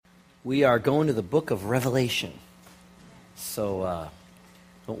We are going to the book of Revelation. So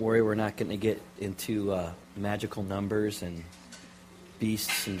don't worry, we're not going to get into magical numbers and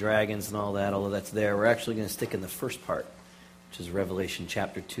beasts and dragons and all that, although that's there. We're actually going to stick in the first part, which is Revelation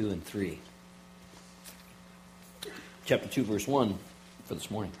chapter 2 and 3. Chapter 2, verse 1 for this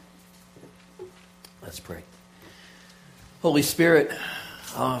morning. Let's pray. Holy Spirit,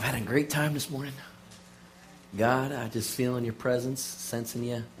 I've had a great time this morning. God, I just feel in your presence, sensing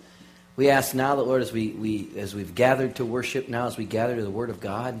you. We ask now that, Lord, as we've gathered to worship, now as we gather to the Word of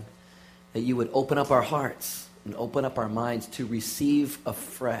God, that you would open up our hearts and open up our minds to receive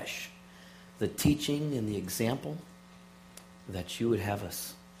afresh the teaching and the example that you would have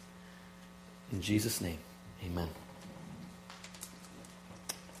us. In Jesus' name, amen.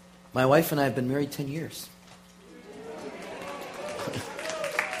 My wife and I have been married 10 years.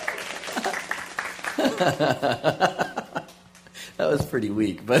 That was pretty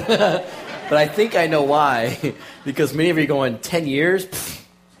weak, but I think I know why. Because many of you are going, 10 years? Pfft,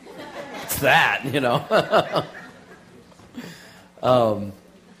 what's that,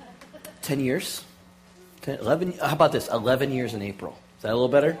 10 years? 11, how about this? 11 years in April. Is that a little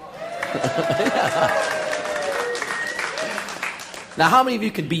better? Now, how many of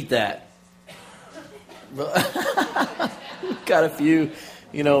you can beat that? Got a few.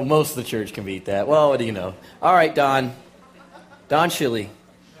 Most of the church can beat that. Well, what do you know? All right, Don Shilley.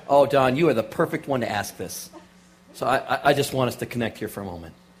 Oh, Don, you are the perfect one to ask this. So I just want us to connect here for a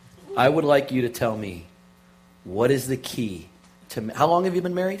moment. I would like you to tell me, what is the key to... How long have you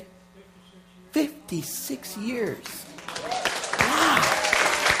been married? 56 years. Wow.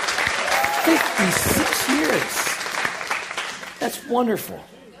 56 years. That's wonderful.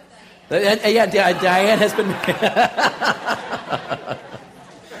 Yeah, Diane has been...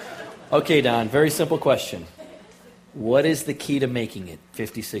 Okay, Don, very simple question. What is the key to making it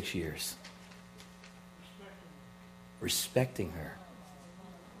 56 years? Respecting her.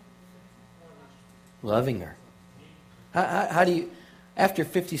 Loving her. How do you, after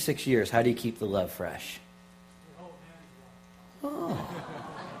 56 years, how do you keep the love fresh? Oh.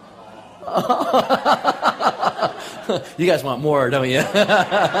 You guys want more, don't you?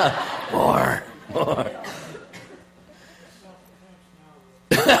 More.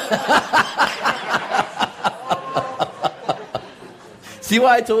 See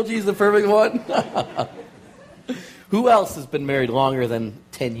why I told you he's the perfect one? Who else has been married longer than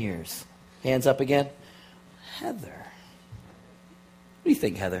 10 years? Hands up again. Heather. What do you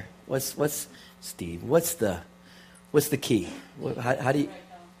think, Heather? What's Steve? What's the key? How do you...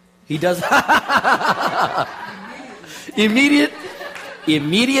 He does...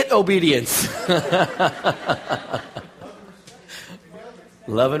 Immediate obedience.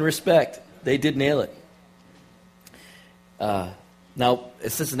 Love and respect. They did nail it. Now,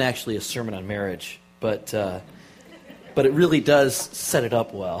 this isn't actually a sermon on marriage, but it really does set it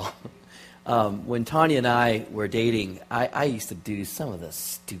up well. When Tanya and I were dating, I used to do some of the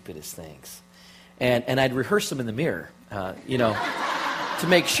stupidest things. And I'd rehearse them in the mirror, to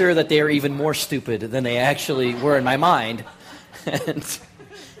make sure that they were even more stupid than they actually were in my mind. And,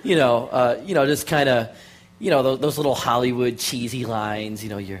 just kind of, those little Hollywood cheesy lines,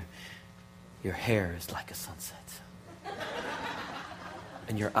 your hair is like a sunset.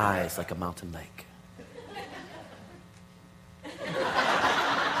 And your eyes like a mountain lake.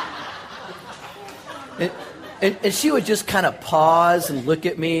 And she would just kind of pause and look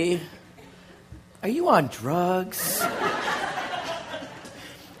at me. Are you on drugs?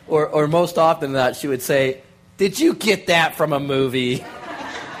 Or most often than not, she would say, did you get that from a movie?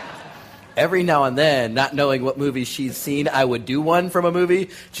 Every now and then, not knowing what movies she's seen, I would do one from a movie.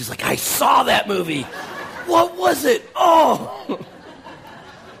 She's like, I saw that movie. What was it? Oh!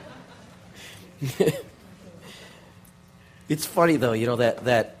 It's funny though,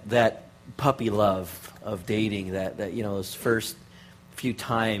 that puppy love of dating, that those first few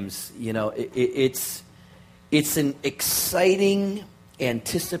times, it's an exciting,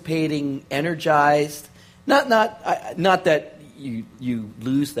 anticipating, energized. Not that you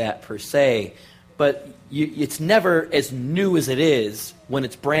lose that per se, but it's never as new as it is when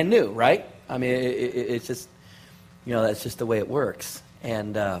it's brand new, right? I mean, it's just that's just the way it works,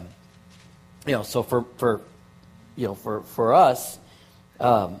 and. So for us,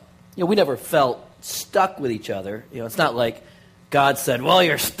 we never felt stuck with each other. It's not like God said, well,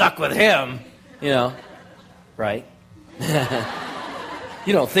 you're stuck with him, right?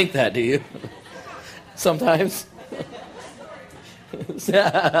 You don't think that, do you? Sometimes.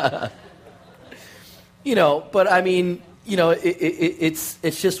 But I mean,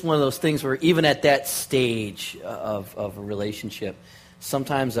 it's just one of those things where even at that stage of a relationship,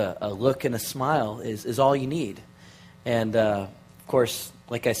 sometimes a look and a smile is all you need. And, of course,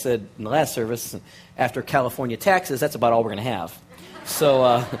 like I said in the last service, after California taxes, that's about all we're going to have.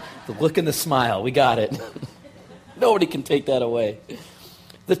 So the look and the smile, we got it. Nobody can take that away.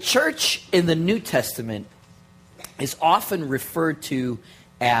 The church in the New Testament is often referred to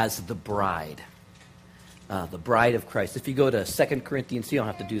as the bride of Christ. If you go to 2 Corinthians, you don't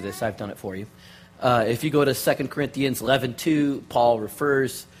have to do this, I've done it for you. If you go to 2 Corinthians 11:2, Paul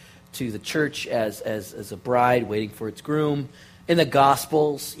refers to the church as a bride waiting for its groom. In the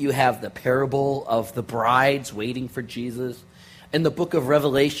Gospels, you have the parable of the brides waiting for Jesus. In the book of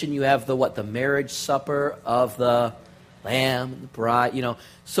Revelation, you have the marriage supper of the Lamb and the bride,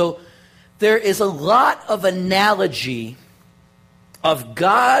 So there is a lot of analogy of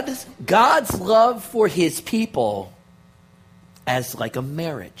God's love for his people as like a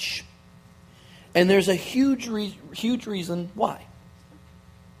marriage. And there's a huge reason why.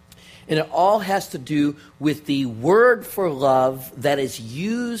 And it all has to do with the word for love that is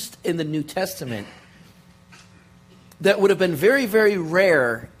used in the New Testament that would have been very, very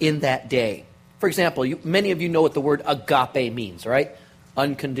rare in that day. For example, many of you know what the word agape means, right?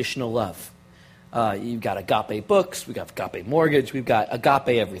 Unconditional love. You've got agape books, we've got agape mortgage, we've got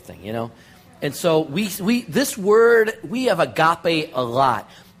agape everything, And so we have agape a lot.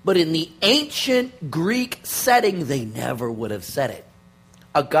 But in the ancient Greek setting, they never would have said it.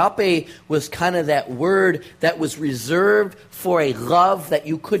 Agape was kind of that word that was reserved for a love that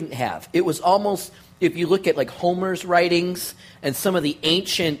you couldn't have. It was almost, if you look at like Homer's writings and some of the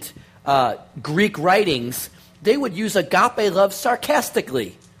ancient Greek writings, they would use agape love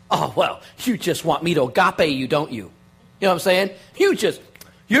sarcastically. Oh, well, you just want me to agape you, don't you? You know what I'm saying? You're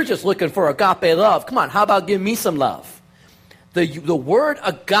just looking for agape love. Come on, how about give me some love? The word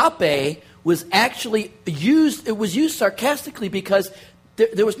agape was actually used, it was used sarcastically because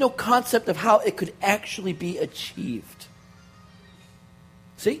there was no concept of how it could actually be achieved.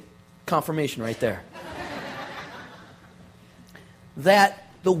 See? Confirmation right there. That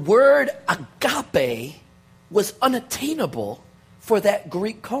the word agape was unattainable for that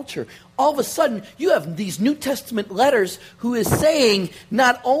Greek culture. All of a sudden, you have these New Testament letters who is saying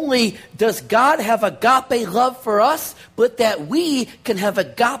not only does God have agape love for us, but that we can have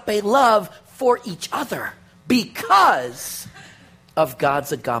agape love for each other because of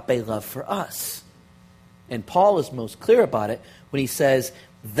God's agape love for us. And Paul is most clear about it when he says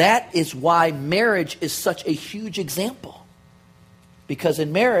that is why marriage is such a huge example. Because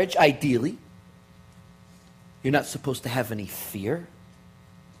in marriage, ideally, you're not supposed to have any fear.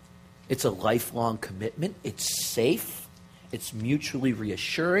 It's a lifelong commitment. It's safe. It's mutually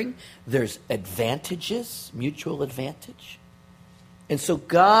reassuring. There's advantages, mutual advantage. And so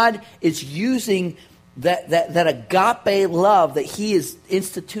God is using that agape love that he has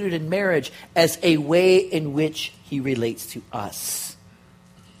instituted in marriage as a way in which he relates to us.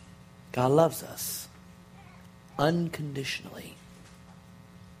 God loves us unconditionally.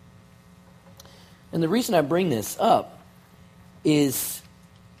 And the reason I bring this up is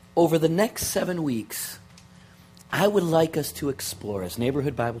over the next 7 weeks, I would like us to explore as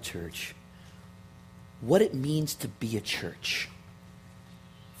Neighborhood Bible Church what it means to be a church.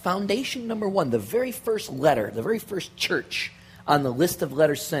 Foundation number one, the very first letter, the very first church on the list of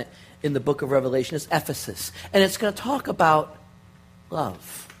letters sent in the book of Revelation is Ephesus. And it's going to talk about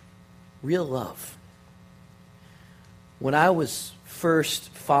love, real love. When I was first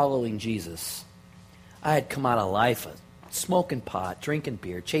following Jesus, I had come out of life smoking pot, drinking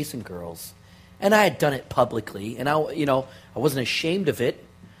beer, chasing girls. And I had done it publicly. And I wasn't ashamed of it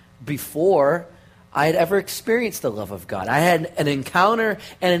before I had ever experienced the love of God. I had an encounter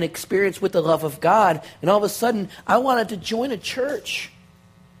and an experience with the love of God. And all of a sudden, I wanted to join a church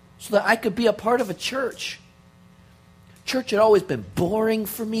so that I could be a part of a church. Church had always been boring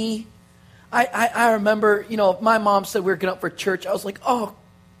for me. I remember, if my mom said we were getting up for church, I was like, oh,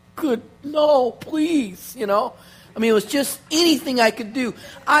 good, no, please, it was just anything I could do.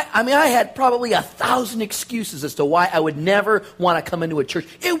 I had probably 1,000 excuses as to why I would never want to come into a church.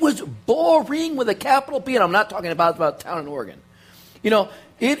 It was boring with a capital B, and I'm not talking about a town in Oregon. It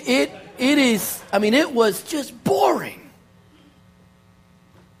was just boring.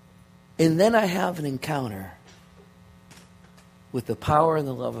 And then I have an encounter with the power and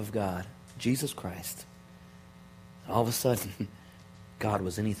the love of God, Jesus Christ. And all of a sudden, God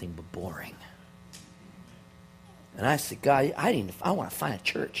was anything but boring. And I said, God, I want to find a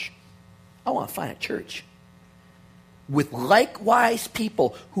church. I want to find a church with likewise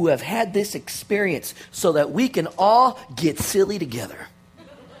people who have had this experience so that we can all get silly together.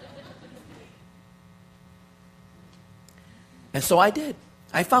 And so I did.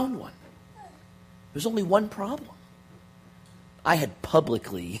 I found one. There's only one problem. I had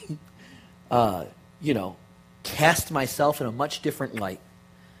publicly, cast myself in a much different light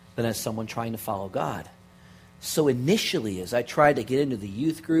than as someone trying to follow God. So initially, as I tried to get into the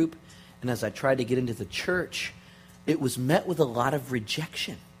youth group and as I tried to get into the church, it was met with a lot of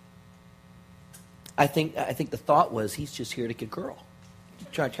rejection. I think the thought was, he's just here to get a girl.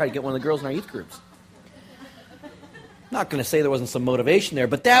 Try to get one of the girls in our youth groups. Not going to say there wasn't some motivation there,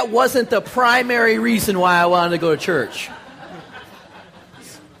 but that wasn't the primary reason why I wanted to go to church.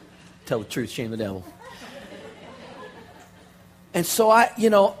 Tell the truth, shame the devil. And so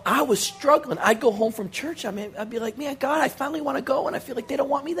I was struggling. I'd go home from church. I'd be like, man, God, I finally want to go, and I feel like they don't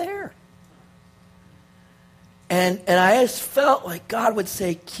want me there. And I just felt like God would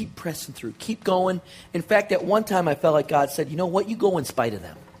say, keep pressing through, keep going. In fact, at one time I felt like God said, you know what, you go in spite of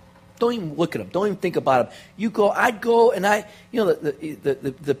them. Don't even look at them. Don't even think about them. You go, I'd go, and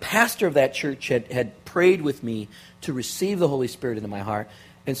the pastor of that church had prayed with me to receive the Holy Spirit into my heart.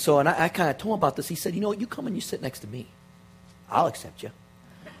 And so, I kind of told him about this. He said, you know what, you come and you sit next to me. I'll accept you.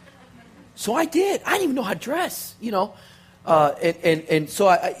 So I did. I didn't even know how to dress, And so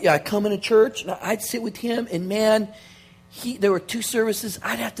I come into church, and I'd sit with him, and man, there were 2 services.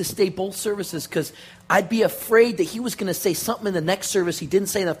 I'd have to stay both services because I'd be afraid that he was going to say something in the next service he didn't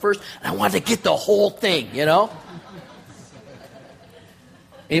say in the first, and I wanted to get the whole thing,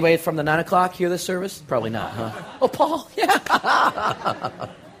 Anybody from the 9 o'clock hear this service? Probably not, huh? Oh, Paul, yeah.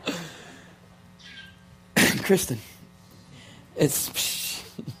 Kristen, it's...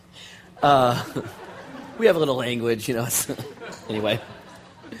 we have a little language, anyway.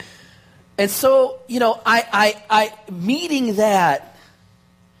 And so, I meeting that,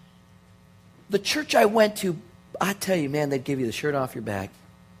 the church I went to, I tell you, man, they'd give you the shirt off your back.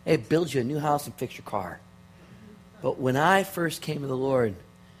 They'd build you a new house and fix your car. But when I first came to the Lord,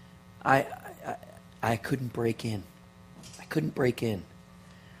 I couldn't break in. I couldn't break in.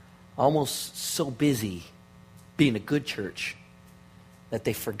 Almost so busy being a good church that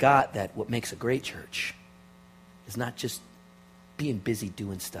they forgot that what makes a great church is not just being busy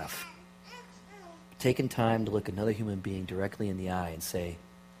doing stuff. Taking time to look another human being directly in the eye and say,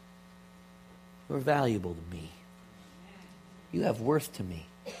 you're valuable to me. You have worth to me.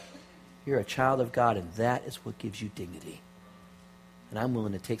 You're a child of God, and that is what gives you dignity. And I'm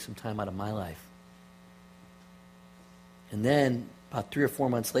willing to take some time out of my life. And then, about 3 or 4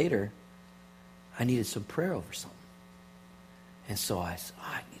 months later, I needed some prayer over something. And so I said,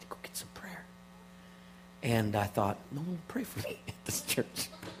 I need to go get some prayer. And I thought, no one will pray for me at this church.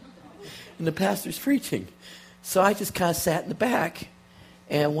 And the pastor's preaching. So I just kind of sat in the back,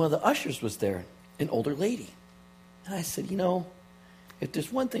 and one of the ushers was there, an older lady. And I said, if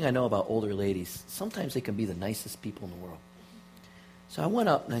there's one thing I know about older ladies, sometimes they can be the nicest people in the world. So I went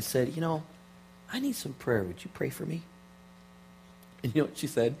up and I said, I need some prayer. Would you pray for me? And you know what she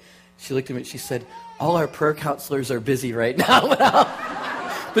said? She looked at me and she said, all our prayer counselors are busy right now.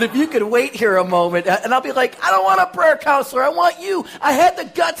 But if you could wait here a moment, and I'll be like, I don't want a prayer counselor. I want you. I had the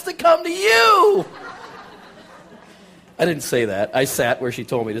guts to come to you. I didn't say that. I sat where she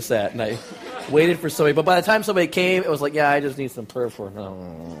told me to sit, and I waited for somebody. But by the time somebody came, it was like, yeah, I just need some prayer for her.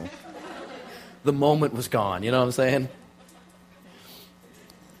 No. The moment was gone. You know what I'm saying?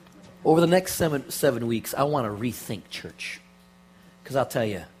 Over the next seven weeks, I want to rethink church. Because I'll tell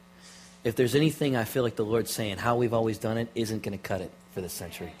you, if there's anything I feel like the Lord's saying, how we've always done it isn't going to cut it for this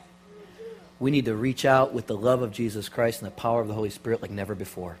century. We need to reach out with the love of Jesus Christ and the power of the Holy Spirit like never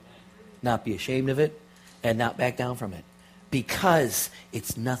before. Not be ashamed of it and not back down from it. Because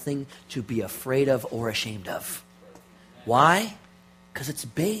it's nothing to be afraid of or ashamed of. Why? Because it's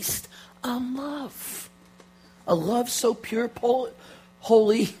based on love. A love so pure,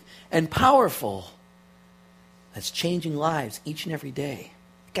 holy, and powerful that's changing lives each and every day.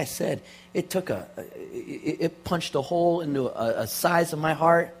 Like I said, it punched a hole into a size of my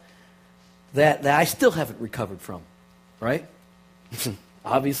heart that I still haven't recovered from, right?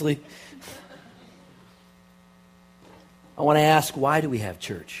 Obviously. I want to ask, why do we have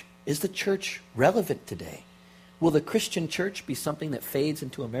church? Is the church relevant today? Will the Christian church be something that fades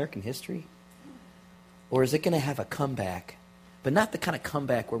into American history? Or is it going to have a comeback, but not the kind of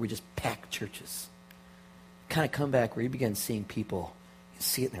comeback where we just pack churches? The kind of comeback where you begin seeing people, you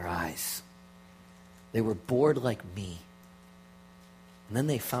see it in their eyes. They were bored like me. And then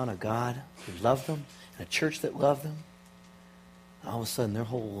they found a God who loved them, and a church that loved them. And all of a sudden, their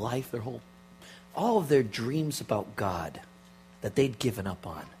whole life, all of their dreams about God that they'd given up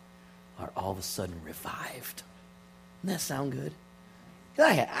on are all of a sudden revived. Doesn't that sound good?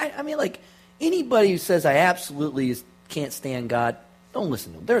 I mean, like, anybody who says I absolutely can't stand God, don't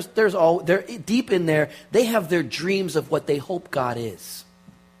listen to them. They're deep in there, they have their dreams of what they hope God is.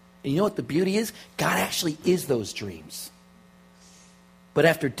 And you know what the beauty is? God actually is those dreams. But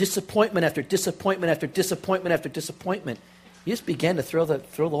after disappointment, after disappointment, after disappointment, after disappointment, you just begin to throw the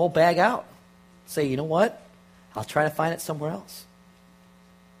whole bag out. Say, you know what? I'll try to find it somewhere else.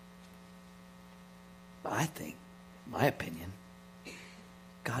 But I think, my opinion,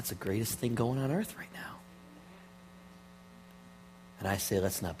 God's the greatest thing going on earth right now. And I say,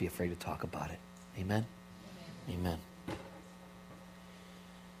 let's not be afraid to talk about it. Amen? Amen.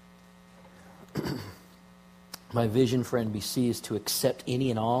 My vision for NBC is to accept any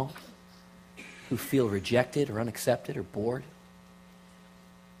and all who feel rejected or unaccepted or bored.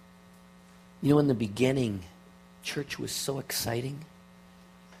 You know, in the beginning, church was so exciting.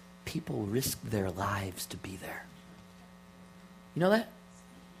 People risked their lives to be there. You know that?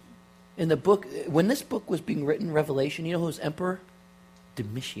 In the book, when this book was being written, Revelation, you know who was emperor?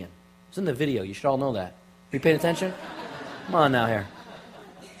 Domitian. It's in the video. You should all know that. Are you paying attention? Come on now here.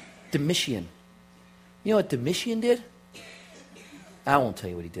 Domitian. You know what Domitian did? I won't tell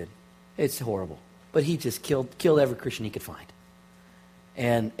you what he did. It's horrible. But he just killed every Christian he could find.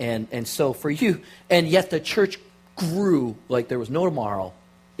 And so for you, and yet the church grew like there was no tomorrow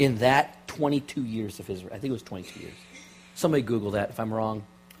in that 22 years of his, I think it was 22 years. Somebody Google that. If I'm wrong,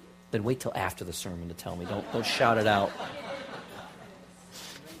 then wait till after the sermon to tell me. Don't shout it out.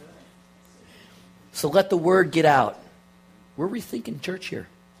 So let the word get out. We're rethinking church here.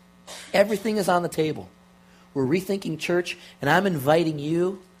 Everything is on the table. We're rethinking church, and I'm inviting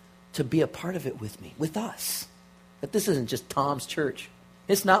you to be a part of it with me, with us. That this isn't just Tom's church.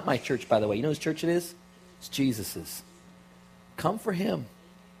 It's not my church, by the way. You know whose church it is? It's Jesus's. Come for him.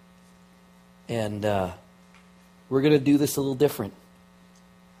 And we're going to do this a little different.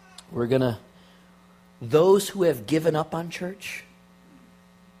 Those who have given up on church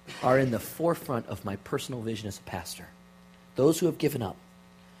are in the forefront of my personal vision as a pastor. Those who have given up.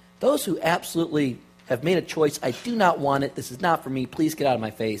 Those who absolutely have made a choice, I do not want it, this is not for me, please get out of my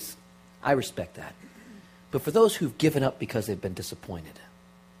face. I respect that. But for those who've given up because they've been disappointed,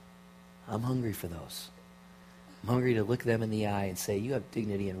 I'm hungry for those. I'm hungry to look them in the eye and say, you have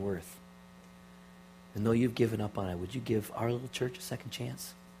dignity and worth. And though you've given up on it, would you give our little church a second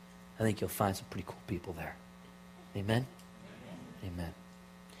chance? I think you'll find some pretty cool people there. Amen? Amen.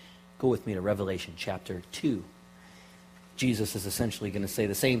 Go with me to Revelation chapter 2. Jesus is essentially going to say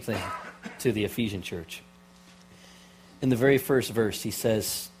the same thing to the Ephesian church. In the very first verse, he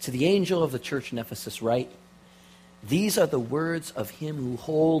says, to the angel of the church in Ephesus write, these are the words of him who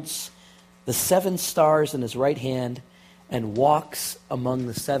holds the 7 stars in his right hand and walks among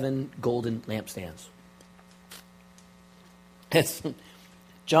the 7 golden lampstands.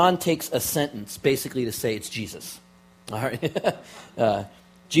 John takes a sentence basically to say it's Jesus. All right.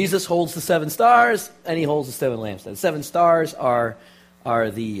 Jesus holds the 7 stars, and he holds the 7 lampstands. The 7 stars are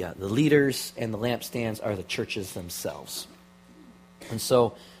the leaders, and the lampstands are the churches themselves. And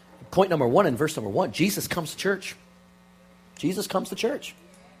so, point number 1 in verse number 1, Jesus comes to church. Jesus comes to church.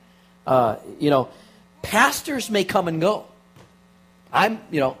 Pastors may come and go. I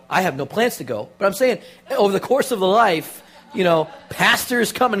have no plans to go, but I'm saying over the course of the life,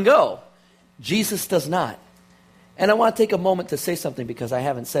 pastors come and go. Jesus does not. And I want to take a moment to say something because I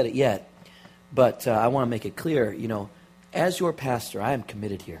haven't said it yet, but I want to make it clear, as your pastor, I am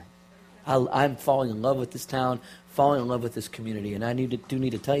committed here. I'm falling in love with this town, falling in love with this community, and I do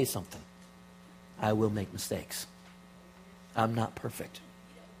need to tell you something. I will make mistakes. I'm not perfect.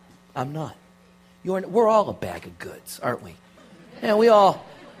 I'm not. We're all a bag of goods, aren't we? And we're all,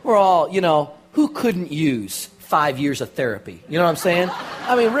 who couldn't use 5 years of therapy? You know what I'm saying?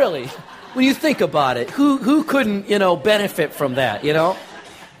 I mean, really, when you think about it, who couldn't, benefit from that,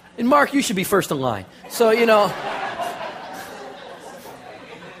 And Mark, you should be first in line. So,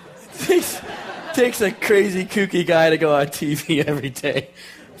 takes a crazy, kooky guy to go on TV every day.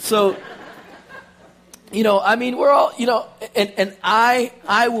 So, we're all, and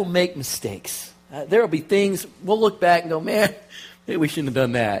I will make mistakes. There will be things, we'll look back and go, man, maybe we shouldn't have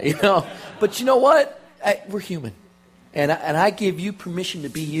done that, But you know what? We're human. And I give you permission to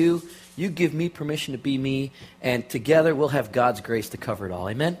be you. You give me permission to be me. And together we'll have God's grace to cover it all.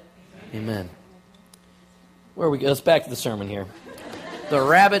 Amen? Amen. Where are we? Let's back to the sermon here. The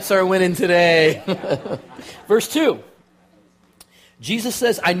rabbits are winning today. Verse 2. Jesus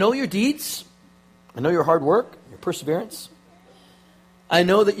says, I know your deeds. I know your hard work, your perseverance. I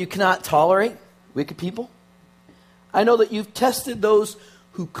know that you cannot tolerate wicked people. I know that you've tested those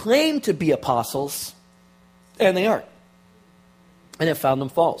who claim to be apostles, and they aren't, and have found them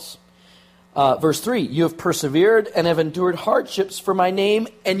false. Verse 3, you have persevered and have endured hardships for my name,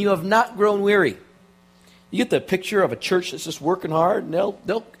 and you have not grown weary. You get the picture of a church that's just working hard, and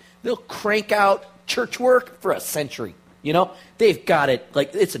they'll crank out church work for a century. You know, they've got it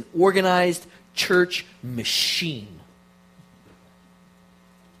like it's an organized church machine.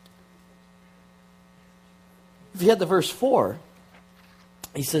 If you had the verse 4,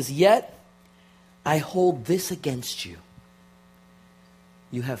 he says, yet I hold this against you.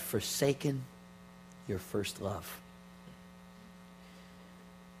 You have forsaken your first love.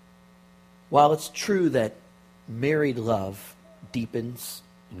 While it's true that married love deepens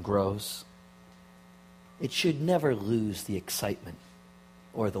and grows, it should never lose the excitement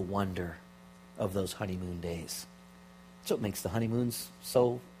or the wonder of those honeymoon days. That's what makes the honeymoons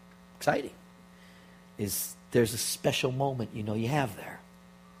so exciting, is there's a special moment you have there.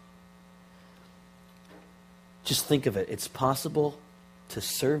 Just think of it. It's possible to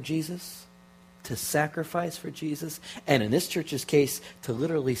serve Jesus, to sacrifice for Jesus, and in this church's case, to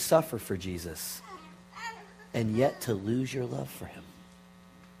literally suffer for Jesus, and yet to lose your love for him.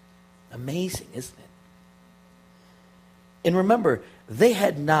 Amazing, isn't it? And remember, they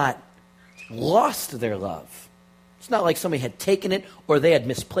had not lost their love. It's not like somebody had taken it or they had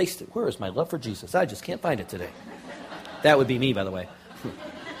misplaced it. Where is my love for Jesus? I just can't find it today. That would be me, by the way.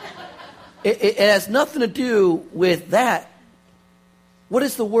 It has nothing to do with that. What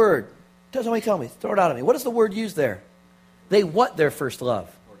is the word? Somebody tell me. Throw it out at me. What is the word used there? They what their first love?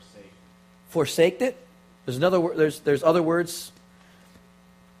 Forsaked it? There's another word. There's other words.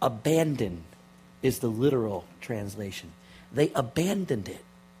 Abandon is the literal translation. They abandoned it.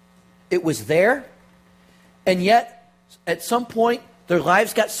 It was there, and yet at some point their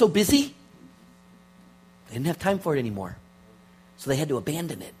lives got so busy they didn't have time for it anymore. So they had to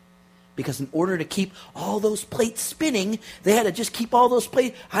abandon it. Because in order to keep all those plates spinning, they had to just keep all those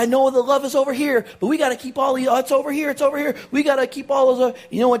plates. I know the love is over here, but we got to keep all the, it's over here, it's over here. We got to keep all those.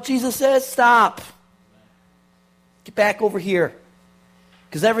 You know what Jesus says? Stop. Get back over here.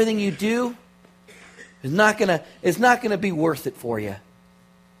 Because everything you do is not gonna be worth it for you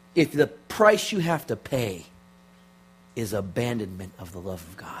if the price you have to pay is abandonment of the love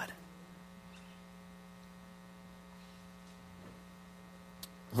of God.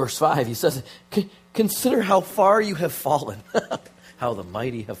 Verse 5, he says, consider how far you have fallen. How the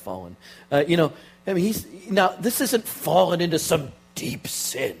mighty have fallen. Now, this isn't fallen into some deep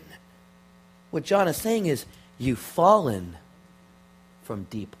sin. What John is saying is, you've fallen from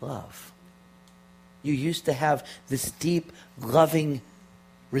deep love. You used to have this deep, loving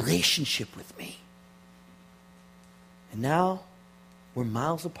relationship with me. And now, we're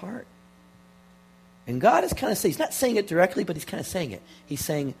miles apart. And God is kind of saying, he's not saying it directly, but he's kind of saying it. He's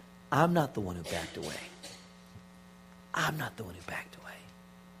saying, I'm not the one who backed away. I'm not the one who backed away.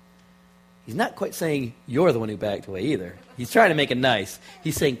 He's not quite saying, you're the one who backed away either. He's trying to make it nice.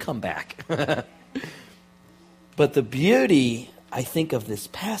 He's saying, come back. But the beauty, I think, of this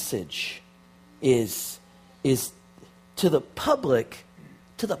passage is to the public,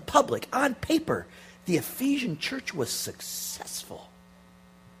 on paper, the Ephesian church was successful.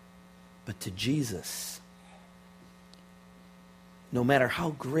 But to Jesus, no matter how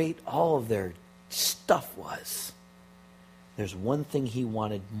great all of their stuff was, there's one thing he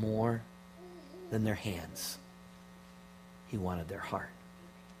wanted more than their hands. He wanted their heart.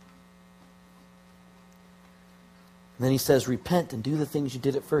 And then he says, repent and do the things you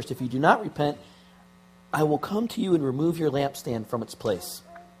did at first. If you do not repent, I will come to you and remove your lampstand from its place.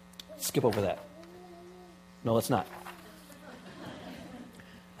 Skip over that. No, let's not.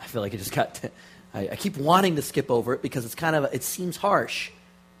 I feel like I keep wanting to skip over it because it seems harsh.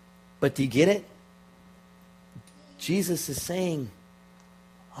 But do you get it? Jesus is saying,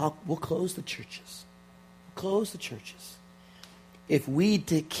 we'll close the churches. We'll close the churches. If we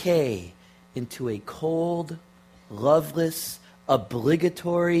decay into a cold, loveless,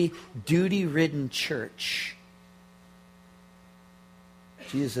 obligatory, duty-ridden church,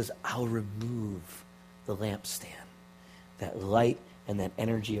 Jesus says, I'll remove the lampstand, that light and that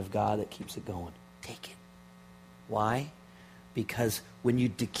energy of God that keeps it going. Take it. Why? Because when you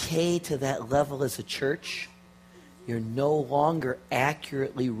decay to that level as a church, you're no longer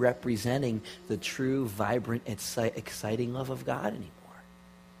accurately representing the true, vibrant, exciting love of God anymore.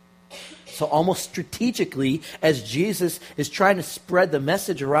 So almost strategically, as Jesus is trying to spread the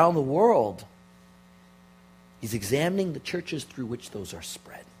message around the world, he's examining the churches through which those are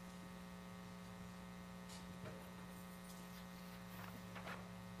spread.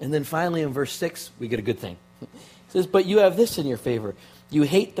 And then finally in verse 6, we get a good thing. It says, but you have this in your favor. You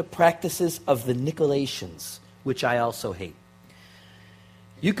hate the practices of the Nicolaitans, which I also hate.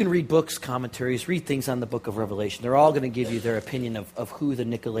 You can read books, commentaries, read things on the book of Revelation. They're all going to give you their opinion of who the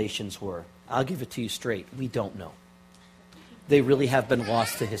Nicolaitans were. I'll give it to you straight. We don't know. They really have been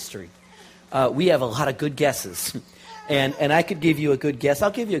lost to history. We have a lot of good guesses. And I could give you a good guess. I'll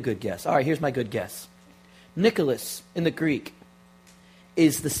give you a good guess. All right, here's my good guess. Nicholas in the Greek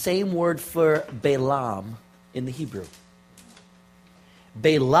is the same word for Balaam in the Hebrew.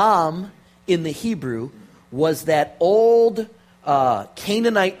 Balaam in the Hebrew was that old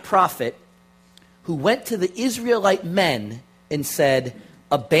Canaanite prophet who went to the Israelite men and said,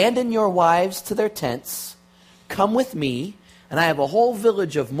 abandon your wives to their tents, come with me, and I have a whole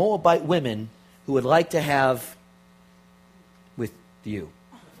village of Moabite women who would like to have with you.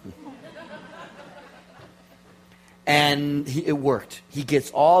 And it worked. He gets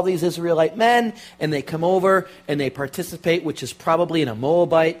all these Israelite men, and they come over, and they participate, which is probably in a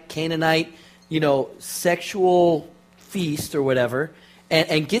Moabite, Canaanite, sexual feast or whatever,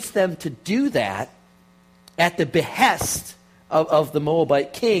 and gets them to do that at the behest of the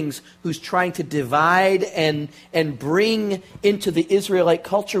Moabite kings, who's trying to divide and bring into the Israelite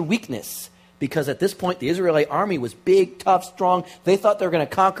culture weakness. Because at this point, the Israelite army was big, tough, strong. They thought they were going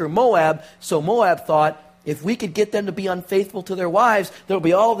to conquer Moab, so Moab thought, if we could get them to be unfaithful to their wives, there will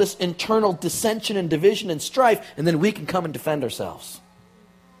be all this internal dissension and division and strife, and then we can come and defend ourselves.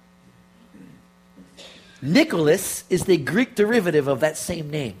 Nicholas is the Greek derivative of that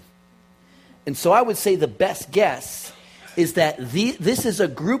same name. And so I would say the best guess is that this is a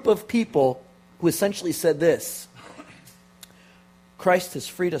group of people who essentially said this: Christ has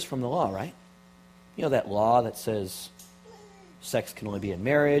freed us from the law, right? You know that law that says sex can only be in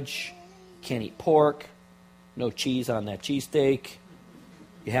marriage, can't eat pork, no cheese on that cheesesteak,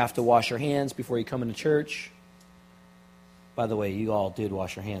 you have to wash your hands before you come into church. By the way, you all did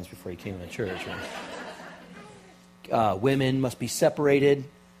wash your hands before you came into church, right? Women must be separated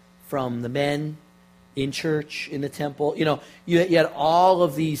from the men in church, in the temple. You had all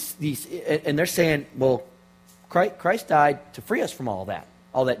of these, and they're saying, well, Christ died to free us from all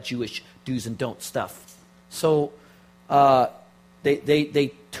that Jewish do's and don'ts stuff. So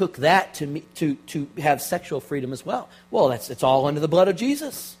they took that to have sexual freedom as well. Well, it's all under the blood of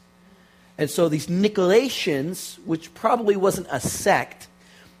Jesus. And so these Nicolaitans, which probably wasn't a sect,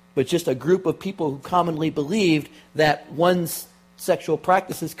 but just a group of people who commonly believed that one's sexual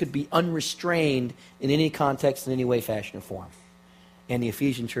practices could be unrestrained in any context, in any way, fashion, or form. And the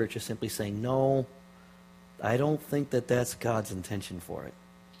Ephesian church is simply saying, no, I don't think that that's God's intention for it.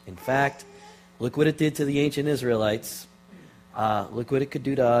 In fact, look what it did to the ancient Israelites. Look what it could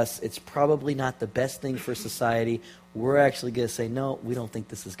do to us. It's probably not the best thing for society. We're actually going to say, no, we don't think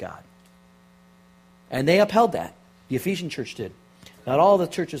this is God. And they upheld that. The Ephesian church did. Not all the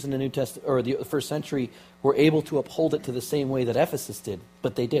churches in the New Testament or the first century were able to uphold it to the same way that Ephesus did,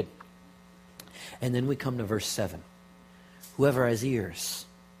 but they did. And then we come to verse 7. Whoever has ears,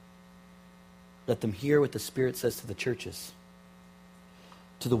 let them hear what the Spirit says to the churches.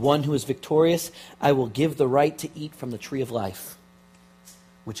 To the one who is victorious, I will give the right to eat from the tree of life,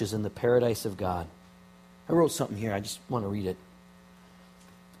 which is in the paradise of God. I wrote something here. I just want to read it.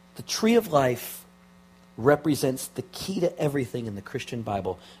 The tree of life represents the key to everything in the Christian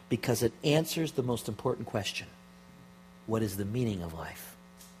Bible because it answers the most important question. What is the meaning of life?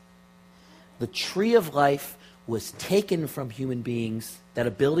 The tree of life was taken from human beings, that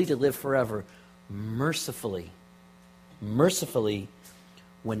ability to live forever, mercifully,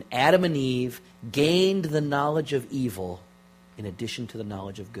 when Adam and Eve gained the knowledge of evil in addition to the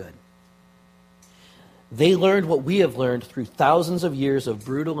knowledge of good. They learned what we have learned through thousands of years of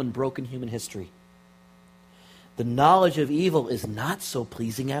brutal and broken human history. The knowledge of evil is not so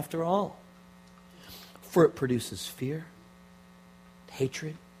pleasing after all, for it produces fear,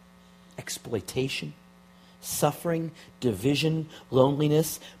 hatred, exploitation, suffering, division,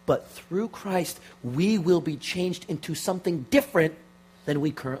 loneliness. But through Christ, we will be changed into something different than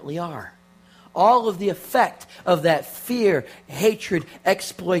we currently are. All of the effect of that fear, hatred,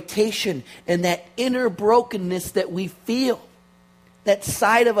 exploitation, and that inner brokenness that we feel, that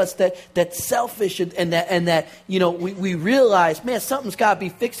side of us that's selfish and that we realize, man, something's got to be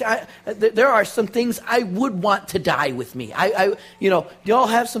fixed. There are some things I would want to die with me. Do you all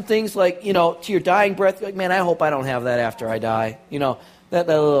have some things like, to your dying breath, you're like, man, I hope I don't have that after I die. That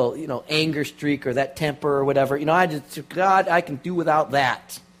little, anger streak or that temper or whatever. God, I can do without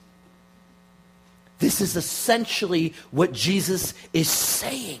that. This is essentially what Jesus is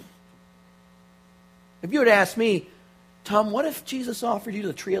saying. If you were to ask me, Tom, what if Jesus offered you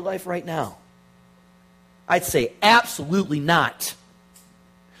the tree of life right now? I'd say absolutely not.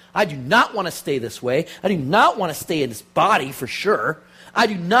 I do not want to stay this way. I do not want to stay in this body for sure. I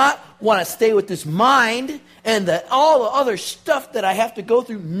do not want to stay with this mind and all the other stuff that I have to go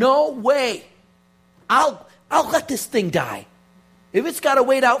through. No way. I'll let this thing die. If it's got to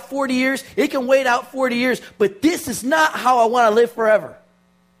wait out 40 years, it can wait out 40 years. But this is not how I want to live forever.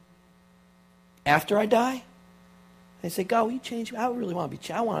 After I die, I say, God, will you change me? I really want to be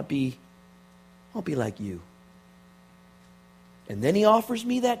changed. I want to be like you. And then he offers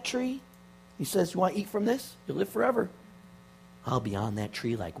me that tree. He says, you want to eat from this? You'll live forever. I'll be on that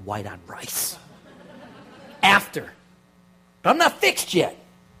tree like white on rice. After. But I'm not fixed yet.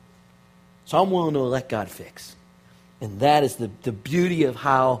 So I'm willing to let God fix. And that is the beauty of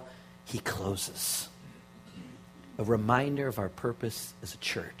how he closes. A reminder of our purpose as a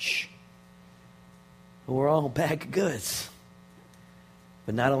church. We're all a bag of goods.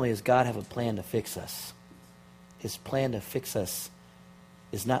 But not only does God have a plan to fix us, his plan to fix us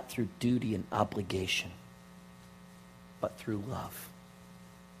is not through duty and obligation, but through love.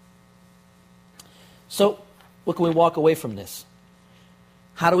 So, what can we walk away from this?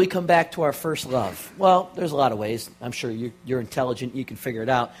 How do we come back to our first love? Well, there's a lot of ways. I'm sure you're intelligent. You can figure it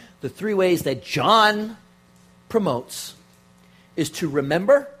out. The 3 ways that John promotes is to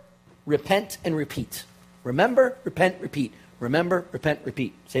remember, repent, and repeat. Remember, repent, repeat. Remember, repent,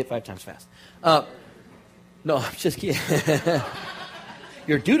 repeat. Say it 5 times fast. No, I'm just kidding.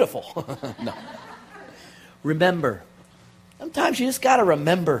 You're dutiful. No. Remember. Sometimes you just got to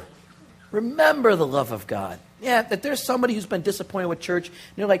remember. Remember the love of God. Yeah, that there's somebody who's been disappointed with church. And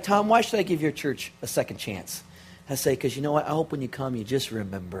they're like, Tom, why should I give your church a second chance? I say, because you know what? I hope when you come, you just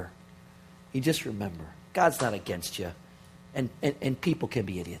remember. You just remember. God's not against you. And people can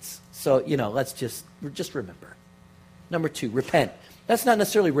be idiots. So, let's just remember. Number 2, repent. That's not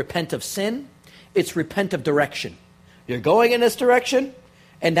necessarily repent of sin. It's repent of direction. You're going in this direction,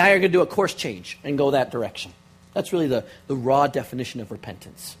 and now you're going to do a course change and go that direction. That's really the raw definition of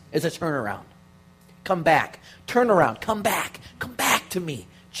repentance. It's a turnaround. Come back. Turn around. Come back. Come back to me,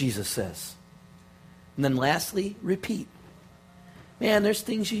 Jesus says. And then lastly, repeat. Man, there's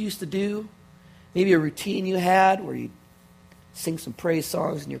things you used to do. Maybe a routine you had where you sing some praise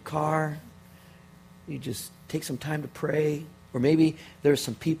songs in your car. You just take some time to pray. Or maybe there's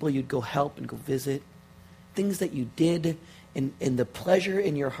some people you'd go help and go visit. Things that you did, and the pleasure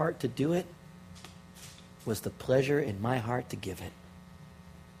in your heart to do it was the pleasure in my heart to give it.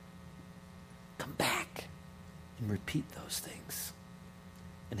 Come back and repeat those things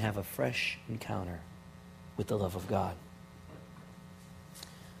and have a fresh encounter with the love of God.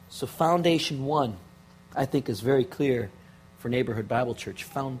 So foundation 1, I think, is very clear for Neighborhood Bible Church.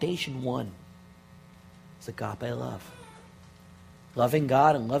 Foundation 1 is agape love. Loving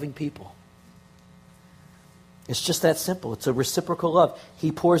God and loving people. It's just that simple. It's a reciprocal love.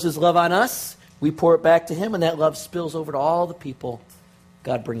 He pours his love on us. We pour it back to him, and that love spills over to all the people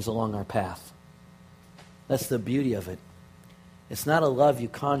God brings along our path. That's the beauty of it. It's not a love you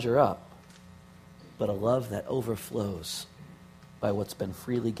conjure up, but a love that overflows by what's been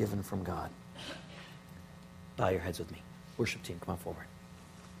freely given from God. Bow your heads with me. Worship team, come on forward.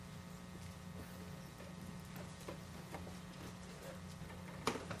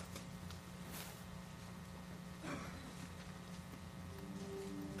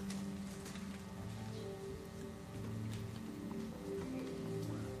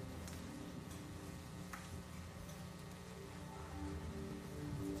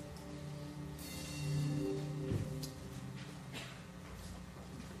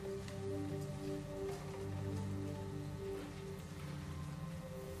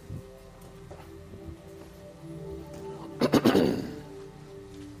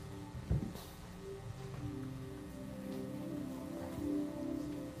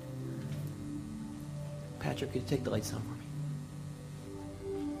 Patrick, could you take the lights down for me?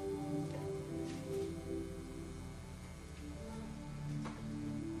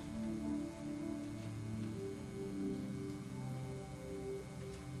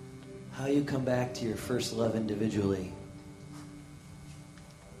 How you come back to your first love individually,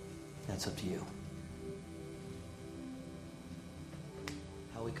 that's up to you.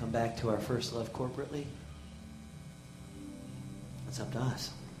 How we come back to our first love corporately, that's up to us.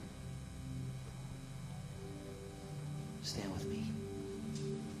 Stand with me.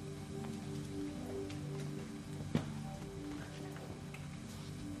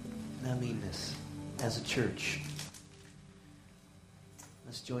 And I mean this. As a church,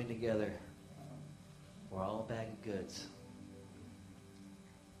 let's join together. We're all a bag of goods.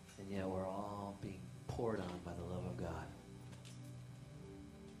 And yet we're all being poured on by the love of God.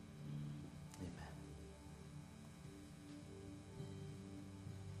 Amen.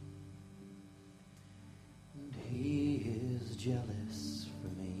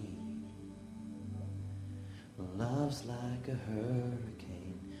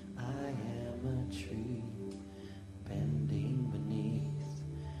 hurricane, I am a tree bending beneath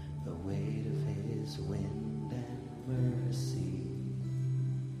the weight of his wind and mercy.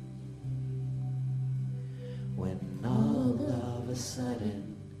 When all of a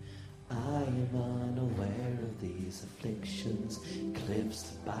sudden I am unaware of these afflictions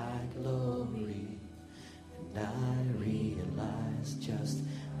eclipsed by glory, and I realize just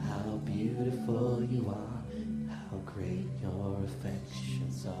how beautiful you are, how great your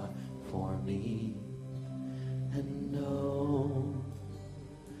affections are for me, and know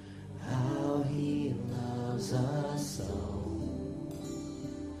how he loves us so.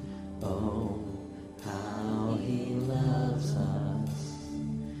 Oh, how he loves us,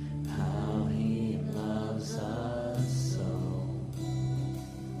 how he loves us so.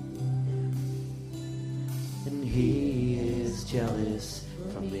 And he is jealous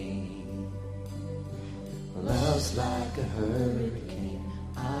for me. Love's like a hurricane,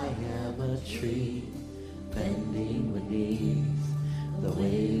 I am a tree bending beneath the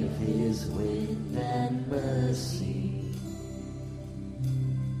weight of his wind and mercy.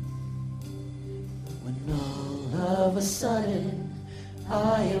 When all of a sudden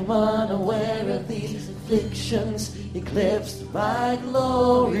I am unaware of these afflictions eclipsed by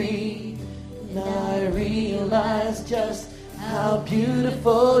glory, and I realize just how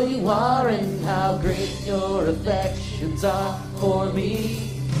beautiful you are and how great your affections are for me.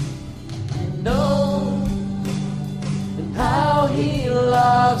 And know and how he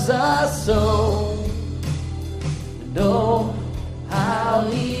loves us so. And know how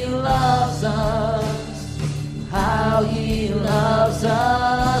he loves us, how he loves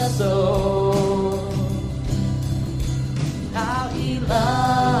us so. How he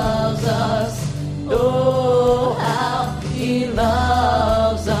loves us, oh, how he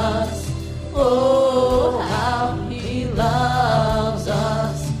loves us, oh, how he loves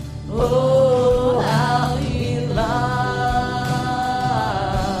us, oh, how he loves.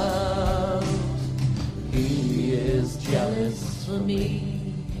 He is jealous for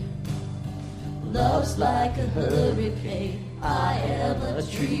me. Love's like a hurricane, I am a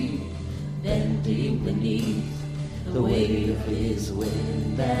tree bending beneath the weight of his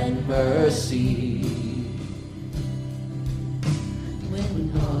wind and mercy.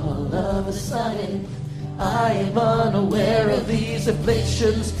 When all of a sudden I am unaware of these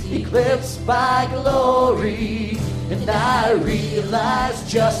afflictions eclipsed by glory, and I realize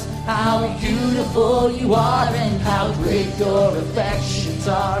just how beautiful you are and how great your affections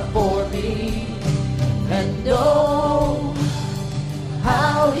are for me, and know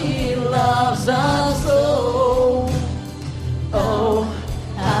how he loves us so. Oh,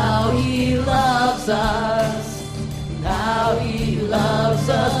 how he loves us, how he loves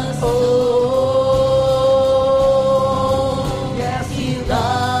us, oh, yes, he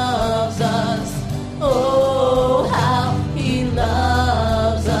loves us, oh, how he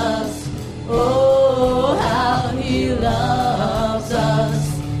loves us, oh, how he loves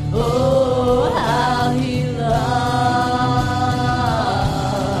us, oh, how he loves,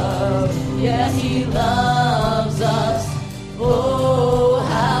 yes, he loves us, oh,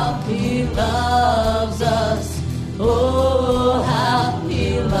 how he loves us, oh, how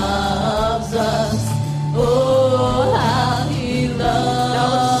he loves us, oh, how he loves.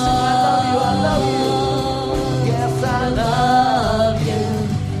 Now let's sing, I love you, yes, I love you,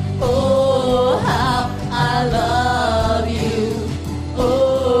 oh, how I love you,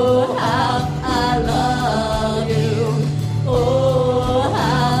 oh, how I love you, oh,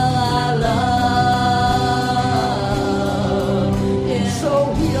 how I love. And so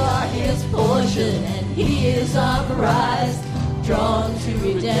we are his portion, and he is our prize, drawn to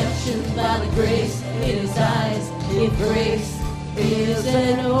redemption by the grace in his eyes. If grace is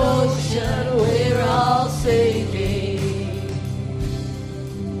an ocean, we're all sinking.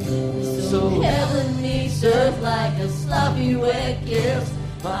 So heaven meets earth like a sloppy wet kiss.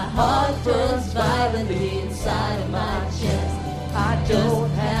 My heart burns violently inside of my chest. I don't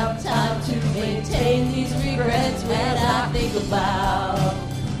have time to maintain these regrets when I think about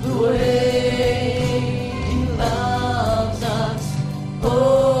the way he loves us.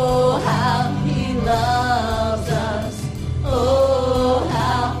 Oh, how he loves us. Oh,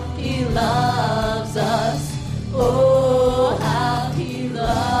 how he loves us. Oh, how he loves.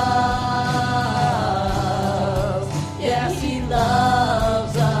 Yes, he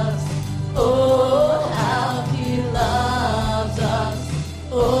loves us. Oh, how he loves us.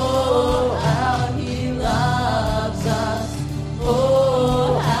 Oh, how he loves us. Oh,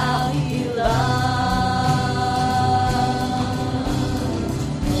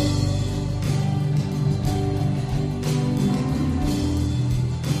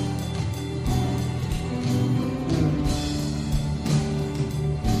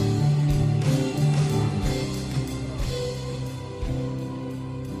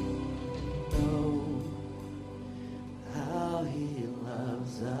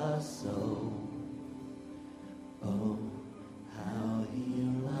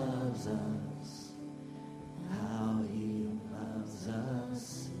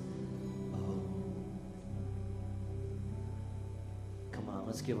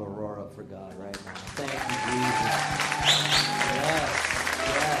 Let's give a roar up for God right now. Thank you, Jesus. Yes,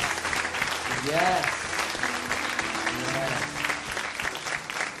 yes, yes.